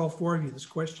to ask all 4 of you this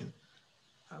question.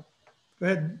 Go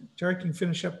ahead, Tarek, you can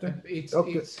finish up there.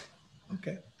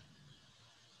 Okay.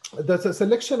 That's a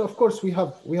selection. Of course, we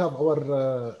have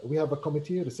a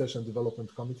committee, research and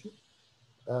development committee.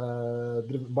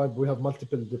 We have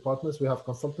multiple departments. We have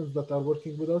consultants that are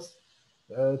working with us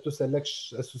to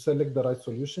select the right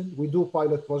solution. We do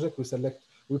pilot project.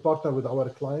 We partner with our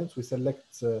clients. We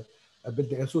select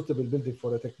a suitable building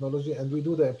for a technology, and we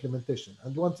do the implementation.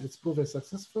 And once it's proven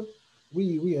successful,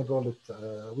 we enroll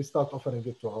it. We start offering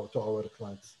it to our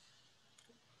clients.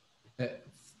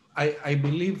 I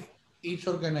believe each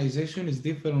organization is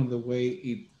different on the way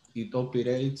it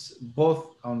operates,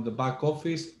 both on the back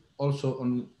office, also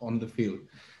on the field,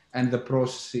 and the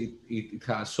process it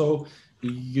has. So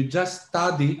you just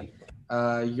study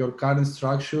your current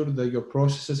structure, your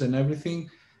processes and everything.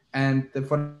 And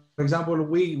for example,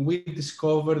 we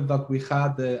discovered that we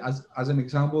had, as an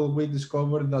example, we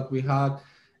discovered that we had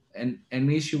an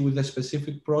issue with a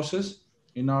specific process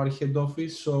in our head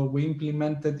office. So we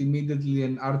implemented immediately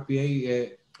an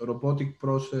RPA, robotic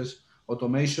process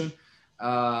automation,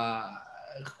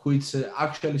 which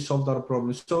actually solved our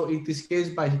problem. So it is case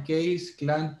by case,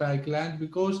 client by client,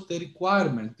 because the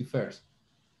requirement differs.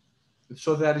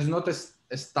 So there is not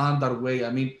a standard way.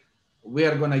 I mean, we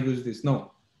are going to use this.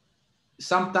 No.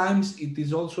 Sometimes it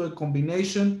is also a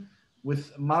combination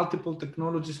with multiple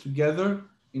technologies together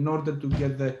in order to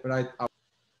get the right outcome.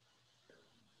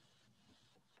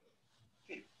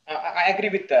 I agree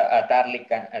with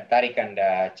Tariq and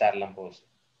Charlambos.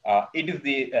 It is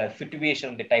the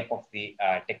situation, the type of the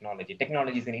technology.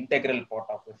 Technology is an integral part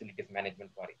of facilities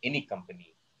management for any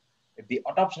company. If the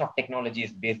adoption of technology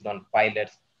is based on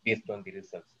pilots, based on the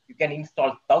results, you can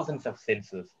install thousands of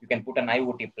sensors. You can put an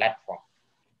IoT platform.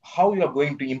 How you are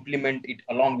going to implement it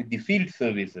along with the field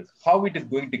services, how it is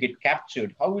going to get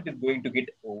captured, how it is going to get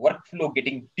workflow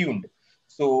getting tuned.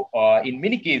 So in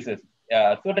many cases,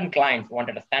 certain clients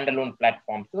wanted a standalone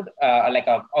platform. So like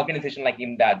an organization like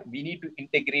IMDAD, we need to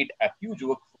integrate a huge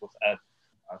workforce,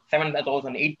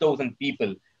 7,000, 8,000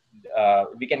 people.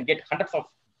 We can get hundreds of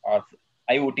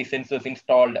IoT sensors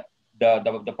installed.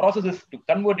 The process is to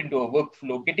convert into a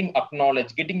workflow, getting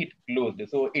acknowledged, getting it closed.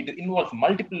 So it involves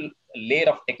multiple layer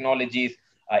of technologies,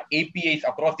 APIs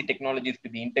across the technologies to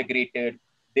be integrated,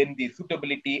 then the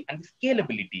suitability and the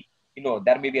scalability.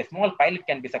 There may be a small pilot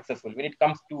can be successful. When it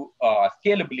comes to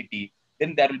scalability,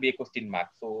 then there will be a question mark.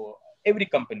 So every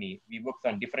company, we work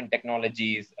on different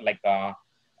technologies like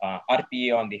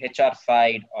RPA on the HR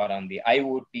side, or on the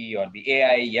IoT, or the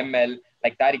AI, ML.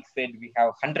 Like Tariq said, we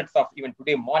have hundreds of, even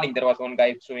today morning, there was one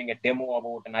guy showing a demo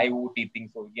about an IoT thing.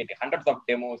 So we get hundreds of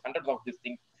demos, hundreds of these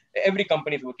things. Every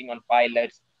company is working on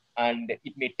pilots, and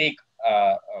it may take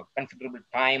considerable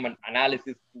time and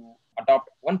analysis to adopt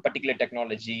one particular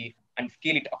technology and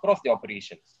scale it across the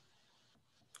operations.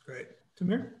 Great.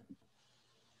 Tamir?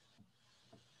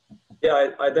 Yeah,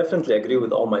 I definitely agree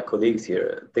with all my colleagues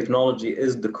here. Technology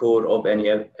is the core of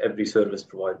every service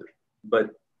provider.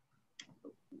 But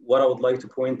what I would like to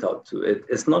point out to it,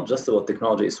 it's not just about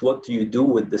technology, it's what do you do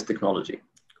with this technology.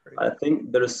 Great. I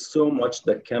think there is so much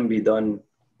that can be done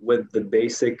with the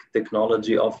basic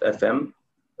technology of FM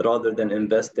rather than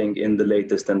investing in the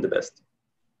latest and the best.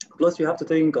 Plus, you have to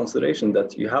take in consideration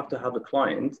that you have to have a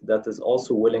client that is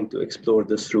also willing to explore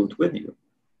this route with you.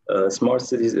 Smart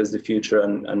cities is the future,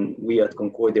 and we at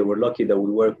Concordia, we're lucky that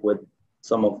we work with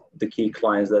some of the key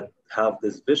clients that have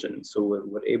this vision. So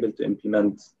we're able to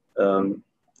implement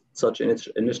such an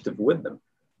initiative with them.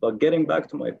 But getting back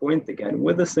to my point again,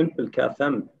 with a simple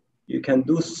CAFM, you can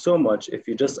do so much if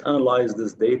you just analyze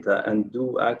this data and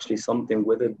do actually something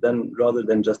with it, then rather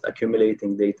than just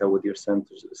accumulating data with your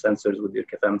sensors with your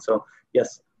CAFM. So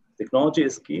yes, technology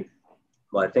is key.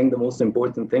 But I think the most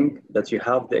important thing that you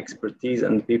have the expertise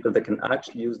and the people that can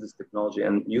actually use this technology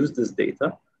and use this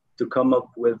data to come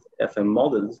up with FM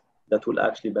models that will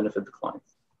actually benefit the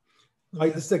clients. I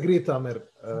disagree, Tamer.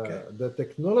 Okay. The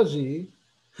technology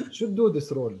should do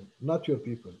this role, not your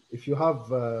people. If you have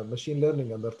machine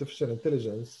learning and artificial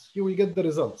intelligence, you will get the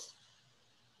results.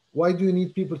 Why do you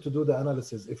need people to do the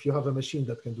analysis if you have a machine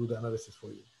that can do the analysis for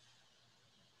you?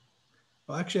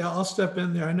 Well, actually, I'll step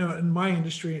in there. I know in my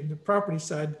industry, in the property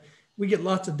side, we get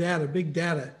lots of data, big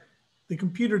data. The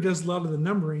computer does a lot of the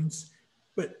numberings,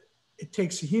 but it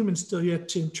takes a human still yet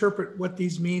to interpret what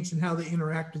these means and how they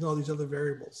interact with all these other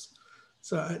variables.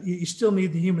 So you still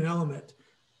need the human element,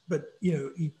 but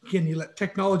you let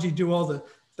technology do all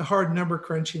the hard number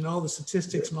crunching, all the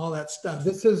statistics and all that stuff.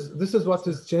 This is what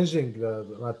is changing,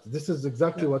 Matt. This is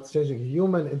exactly what's changing.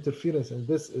 Human interference in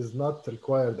this is not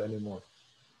required anymore.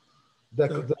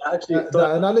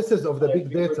 The analysis of the big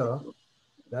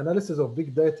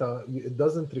data, it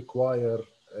doesn't require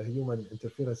human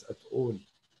interference at all.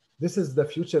 This is the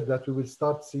future that we will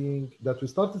start seeing, that we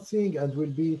started seeing and will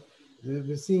be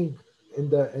seeing in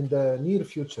the near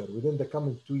future, within the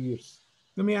coming 2 years.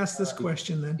 Let me ask this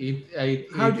question then.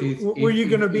 Where are you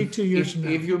going to be 2 years from now?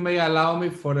 If you may allow me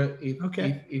if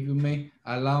you may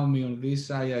allow me on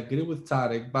this, I agree with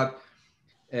Tariq, but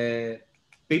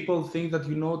people think that,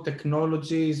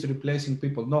 technology is replacing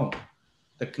people. No,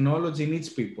 technology needs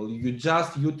people. You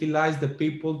just utilize the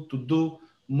people to do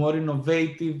more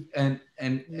innovative and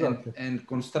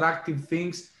constructive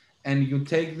things, and you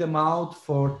take them out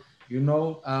for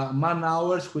man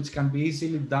hours, which can be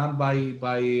easily done by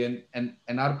an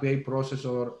RPA process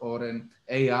or an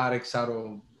AR,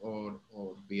 XR or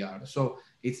VR. So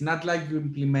it's not like you're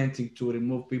implementing to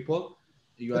remove people.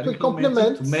 You are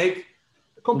implementing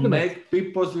to make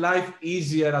people's life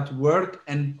easier at work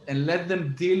and let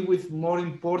them deal with more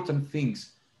important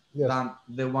things than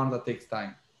the one that takes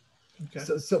time. Okay.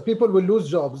 So people will lose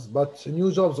jobs, but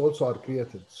new jobs also are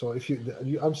created. So if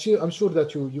I'm sure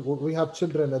that we have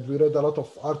children, and we read a lot of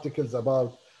articles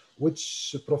about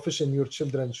which profession your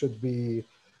children should be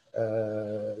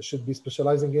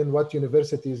specializing in, what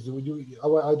universities.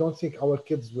 I don't think our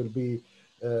kids will be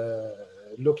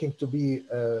looking to be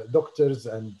doctors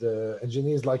and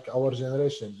engineers like our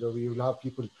generation. So we will have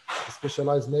people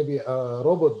specialize, maybe a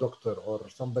robot doctor or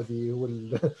somebody who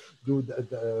will do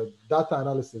the data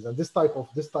analysis and this type of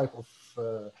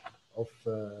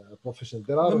professions.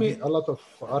 There are a lot of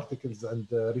articles and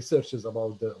researches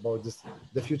about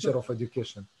the future of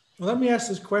education. Well, let me ask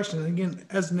this question. And again,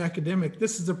 as an academic,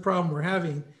 this is the problem we're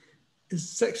having,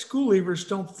 is school leavers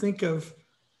don't think of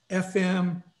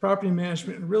FM, property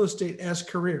management, and real estate as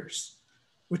careers,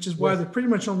 which is why they're pretty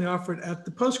much only offered at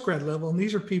the post-grad level. And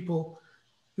these are people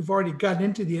who've already gotten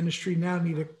into the industry, now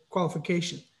need a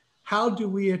qualification. How do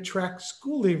we attract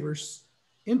school leavers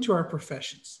into our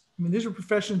professions? I mean, these are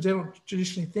professions they don't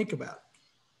traditionally think about.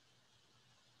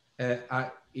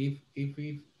 If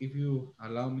you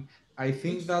allow me, I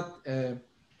think that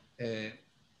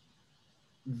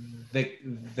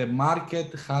the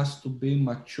market has to be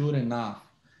mature enough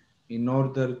in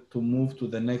order to move to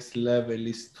the next level.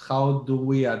 Is how do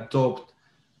we adopt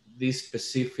this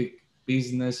specific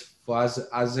business for us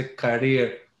as a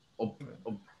career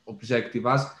objective?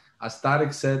 As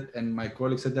Tarek said, and my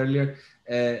colleague said earlier,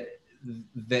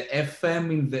 the FM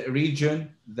in the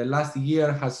region, the last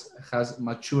year has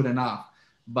matured enough,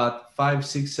 but 5,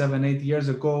 6, 7, 8 years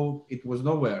ago, it was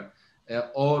nowhere,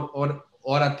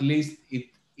 or at least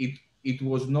it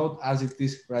was not as it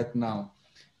is right now.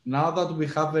 Now that we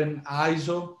have an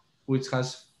ISO which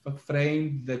has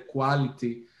framed the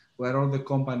quality where all the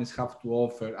companies have to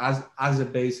offer as a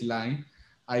baseline,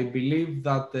 I believe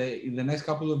that in the next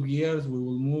couple of years, we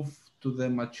will move to the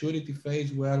maturity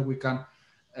phase where we can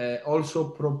also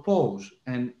propose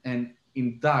and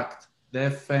induct the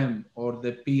FM or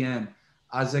the PM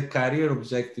as a career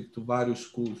objective to various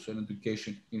schools and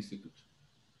education institutes.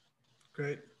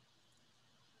 Great.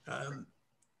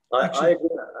 I agree,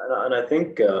 and I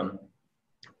think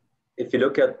if you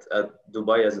look at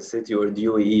Dubai as a city or the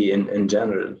UAE in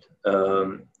general,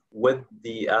 with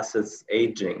the assets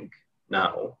aging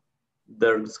now,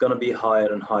 there's going to be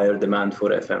higher and higher demand for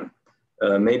FM.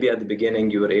 Maybe at the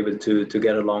beginning you were able to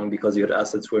get along because your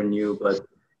assets were new, but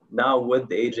now with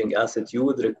the aging assets, you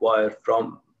would require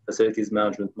from facilities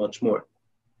management much more.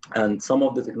 And some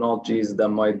of the technologies that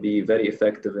might be very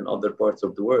effective in other parts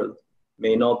of the world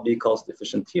may not be cost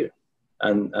efficient here.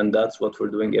 And that's what we're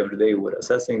doing every day. We're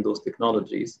assessing those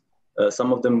technologies.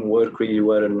 Some of them work really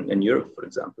well in Europe, for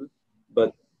example,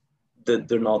 but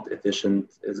they're not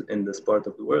efficient in this part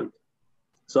of the world.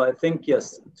 So I think,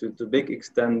 yes, to big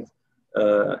extent,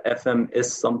 FM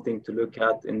is something to look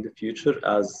at in the future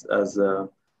as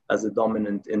a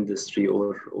dominant industry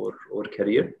or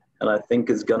career. And I think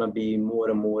it's going to be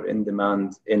more and more in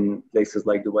demand in places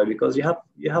like Dubai, because you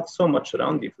have so much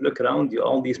around you. If you look around you,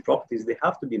 all these properties, they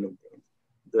have to be maintained.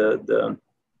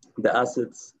 The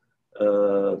assets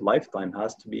lifetime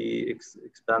has to be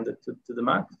expanded to the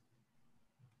max.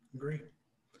 Agree.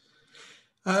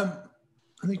 I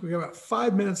think we got about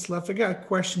 5 minutes left. I got a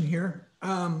question here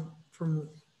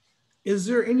is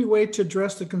there any way to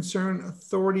address the concern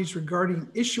authorities regarding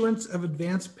issuance of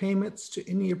advance payments to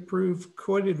any approved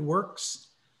quoted works?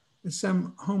 In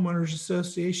some homeowners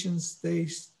associations,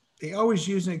 they always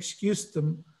use an excuse,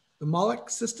 the MOLEC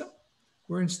system,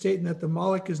 wherein stating that the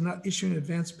MOLEC is not issuing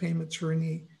advance payments for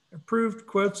any approved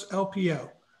quotes LPO.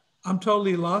 I'm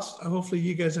totally lost. Hopefully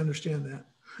you guys understand that.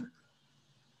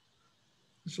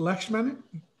 Mr. Lakshmanan?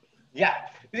 Yeah,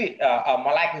 see,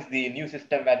 MOLEC is the new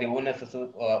system where the owners,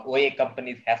 OA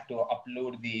companies have to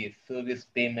upload the service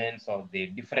payments of the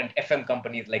different FM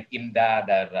companies like IMDAD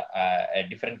or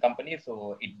different companies.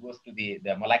 So it goes to the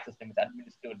MOLEC system is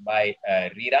administered by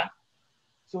RERA.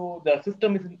 So the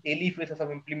system is in early phases of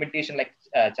implementation. Like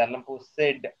Charlampo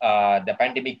said, the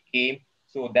pandemic came.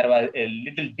 So there was a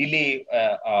little delay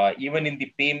even in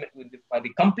the payment, for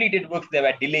the completed works, there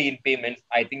were delay in payments.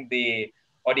 I think the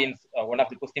audience, one of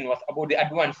the questions was about the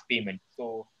advance payment.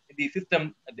 So the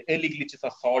system, the early glitches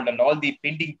are solved and all the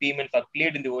pending payments are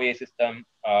cleared in the OA system,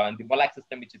 and the MOLEC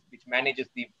system, which manages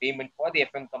the payment for the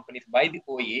FM companies by the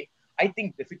OA. I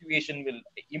think the situation will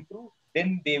improve.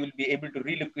 Then they will be able to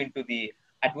relook into the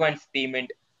advance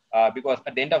payment because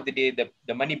at the end of the day,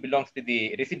 the money belongs to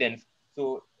the residents.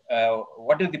 So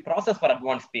what is the process for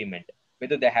advance payment?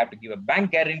 Whether they have to give a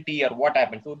bank guarantee or what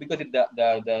happens. So because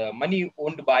the money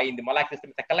owned by in the MOLEC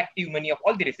system is a collective money of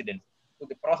all the residents. So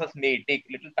the process may take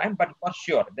little time, but for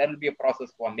sure, there will be a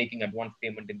process for making advance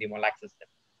payment in the MOLEC system.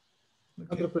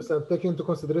 100%. Taking into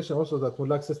consideration also that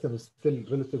MOLEC system is still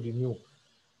relatively new.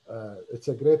 It's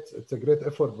a great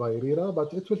effort by RERA,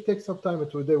 but it will take some time.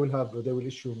 They will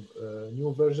issue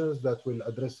new versions that will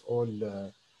address all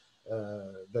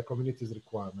the community's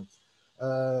requirements.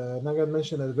 Nagan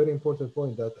mentioned a very important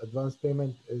point that advance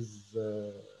payment is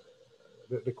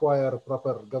require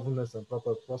proper governance and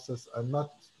proper process, and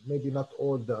maybe not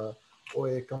all the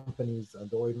OA companies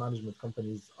and the OA management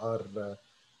companies are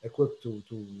equipped to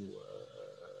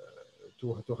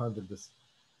to handle this.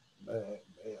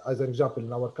 As an example,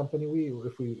 in our company,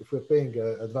 if we're paying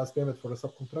advance payment for a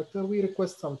subcontractor, we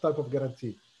request some type of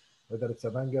guarantee, whether it's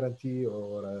a bank guarantee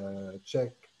or a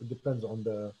check. It depends on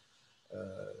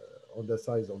the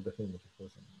size of the payment, of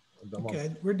course. Okay,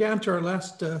 we're down to our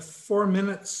last 4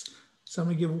 minutes. So I'm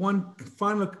going to give one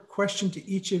final question to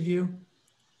each of you.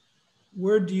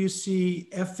 Where do you see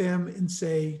FM in,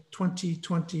 say,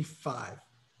 2025?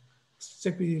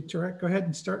 Stick with you, Tarek. Go ahead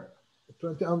and start.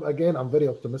 Again, I'm very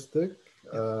optimistic.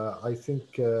 I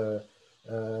think the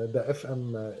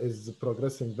FM is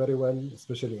progressing very well,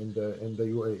 especially in the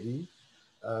UAE.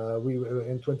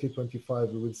 In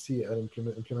 2025, we will see an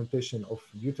implementation of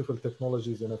beautiful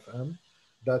technologies in FM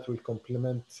that will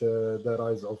complement the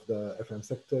rise of the FM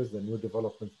sectors, the new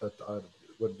developments that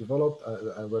were developed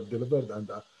and were delivered and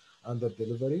under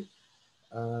delivery.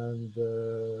 And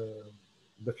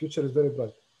the future is very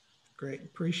bright. Great,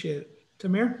 appreciate it.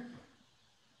 Tamir?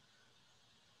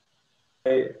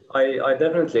 I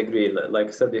definitely agree. Like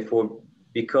I said before,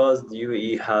 because the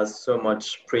UAE has so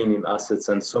much premium assets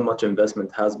and so much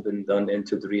investment has been done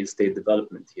into the real estate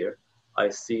development here, I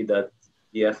see that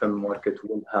the FM market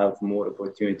will have more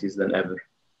opportunities than ever.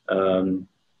 And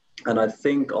I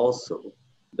think also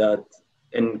that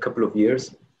in a couple of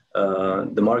years,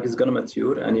 the market is going to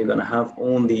mature and you're going to have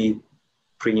only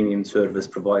premium service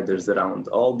providers around.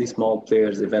 All these small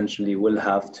players eventually will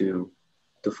have to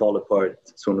fall apart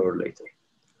sooner or later.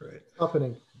 Great.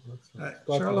 Happening.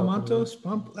 Charles Montos,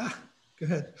 go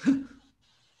ahead.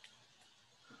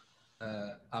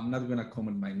 I'm not going to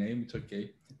comment my name. It's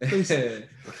okay. Please.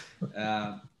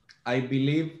 I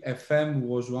believe FM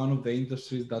was one of the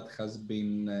industries that has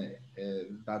been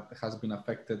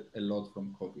affected a lot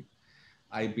from COVID.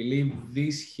 I believe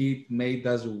this hit made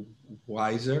us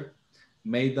wiser,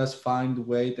 made us find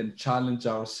ways and challenge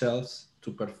ourselves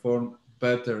to perform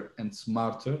better and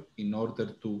smarter in order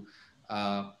to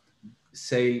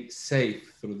stay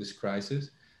safe through this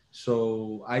crisis.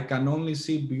 So I can only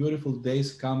see beautiful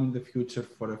days come in the future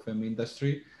for FM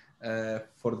industry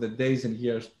for the days and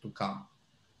years to come.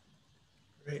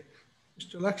 Great.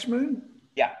 Mr. Lakshman?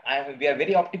 Yeah, we are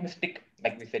very optimistic.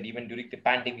 Like we said, even during the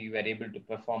pandemic, we were able to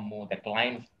perform more. The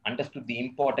clients understood the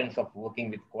importance of working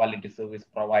with quality service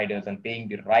providers and paying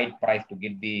the right price to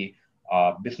get the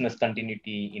business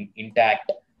continuity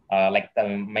intact. Like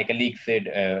my colleague said,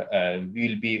 we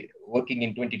will be working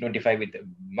in 2025 with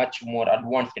much more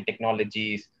advanced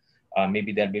technologies.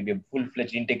 Maybe there may be a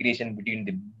full-fledged integration between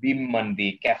the BIM and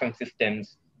the CAFM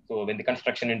systems. So when the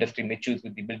construction industry matures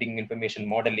with the building information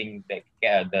modeling, the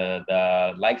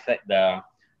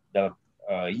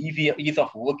ease of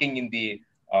working in the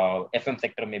FM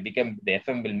sector may become, the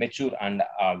FM will mature, and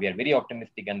we are very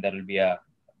optimistic, and there will be a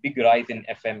big rise in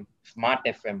FM, smart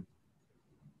FM.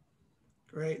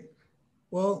 Great.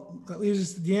 Well, that leaves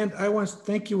us to the end. I want to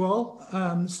thank you all.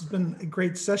 This has been a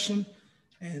great session,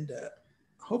 and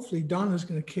hopefully Donna's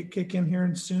going to kick in here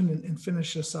soon and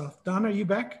finish us off. Donna, are you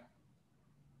back?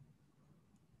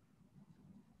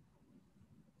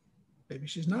 Maybe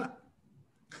she's not.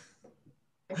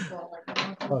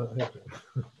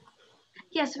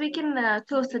 Yes, we can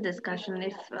close the discussion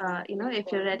if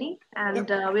if you're ready, and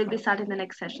we'll be starting the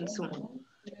next session soon.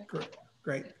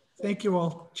 Great. Thank you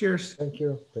all. Cheers. Thank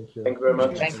you. Thank you. Thank you very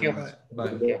much. Thank you.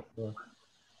 Bye. Bye.